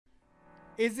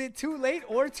Is it too late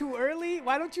or too early?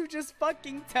 Why don't you just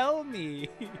fucking tell me?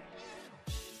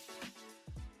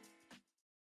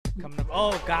 Coming up.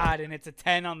 Oh god, and it's a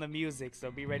 10 on the music,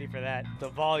 so be ready for that. The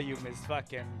volume is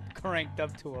fucking cranked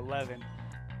up to 11.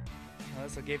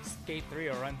 This will give Skate 3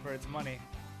 a run for its money.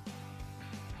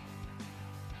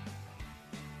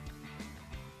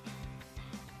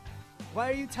 Why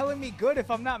are you telling me good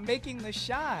if I'm not making the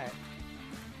shot?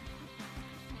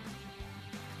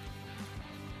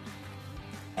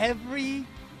 Every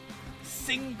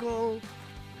single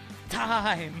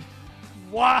time.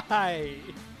 Why?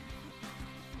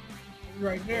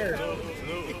 Right there. No.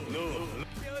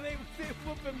 Yo, they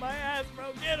whooping my ass,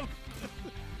 bro. Get him.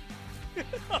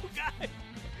 Oh, God.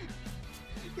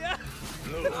 Yeah.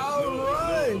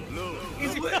 No.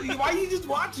 Why you just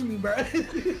watching me, bro?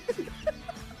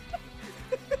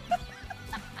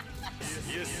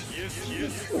 Yes.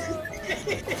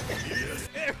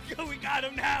 There we go. We got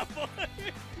him now, boy.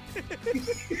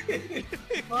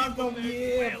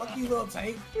 Yeah, fuck you, little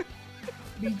tank.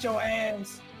 Beat your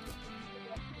ass.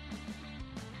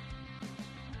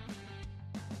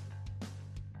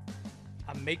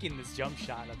 I'm making this jump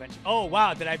shot eventually. Oh,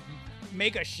 wow. Did I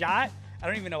make a shot? I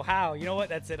don't even know how. You know what?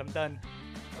 That's it. I'm done.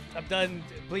 I'm done.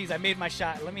 Please, I made my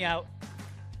shot. Let me out.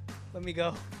 Let me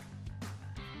go.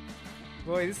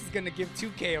 Boy, this is going to give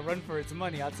 2K a run for its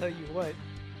money. I'll tell you what.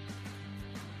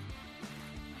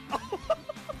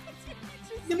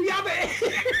 Get me out of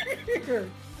here!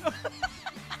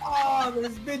 Oh,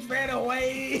 this bitch ran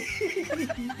away.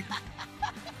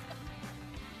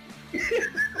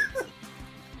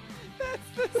 That's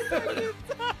the second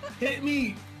time. Hit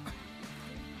me.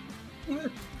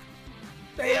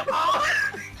 Damn. Oh.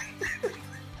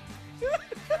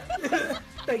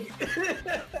 Thank you.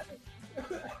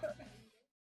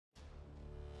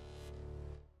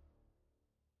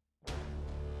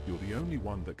 You're the only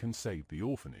one that can save the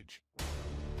orphanage.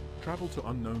 Travel to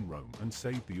Unknown Rome and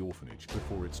save the orphanage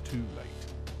before it's too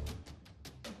late.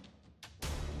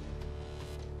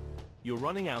 You're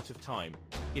running out of time.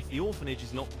 If the orphanage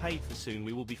is not paid for soon,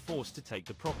 we will be forced to take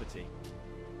the property.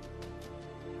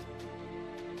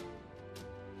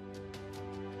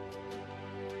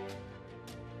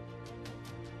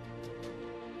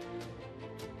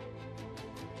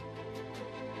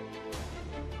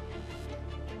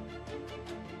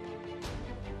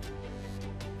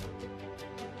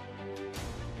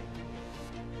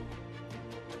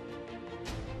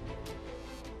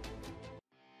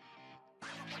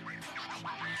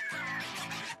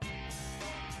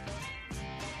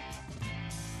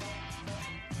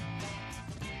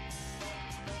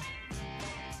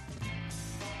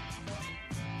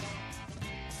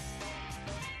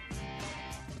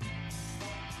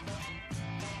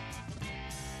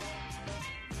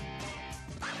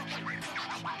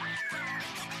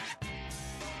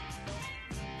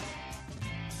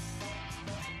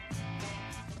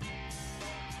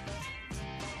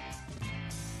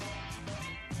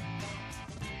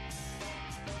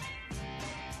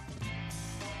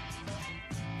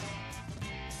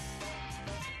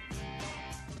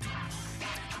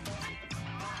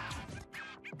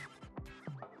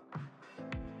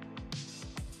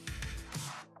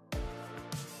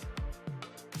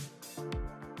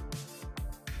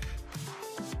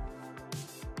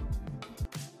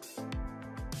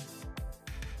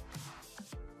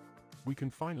 We can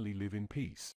finally live in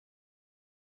peace.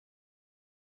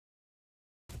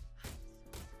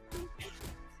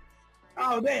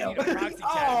 Oh, damn. Need a proxy chat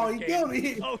Oh, in you this killed game.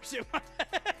 me. Oh, shit. My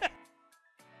bad.